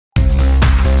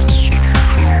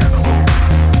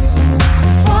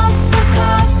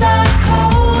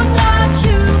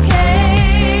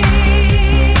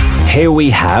Here we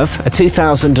have a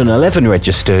 2011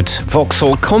 registered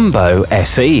Vauxhall Combo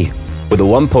SE with a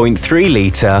 1.3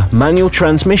 litre manual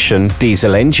transmission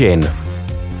diesel engine.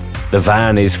 The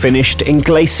van is finished in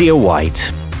glacier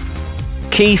white.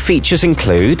 Key features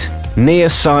include near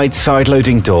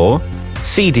side-loading door,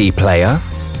 CD player,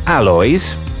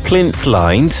 alloys, plinth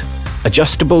lined,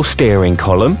 adjustable steering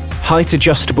column, height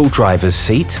adjustable driver's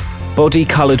seat, body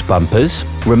coloured bumpers,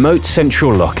 remote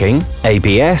central locking,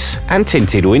 ABS and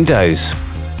tinted windows.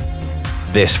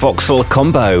 This Vauxhall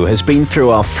Combo has been through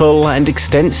our full and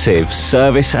extensive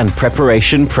service and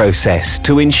preparation process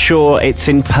to ensure it's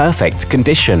in perfect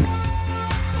condition.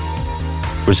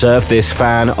 Reserve this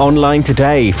van online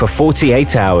today for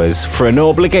 48 hours for an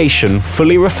obligation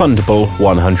fully refundable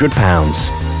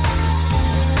 £100.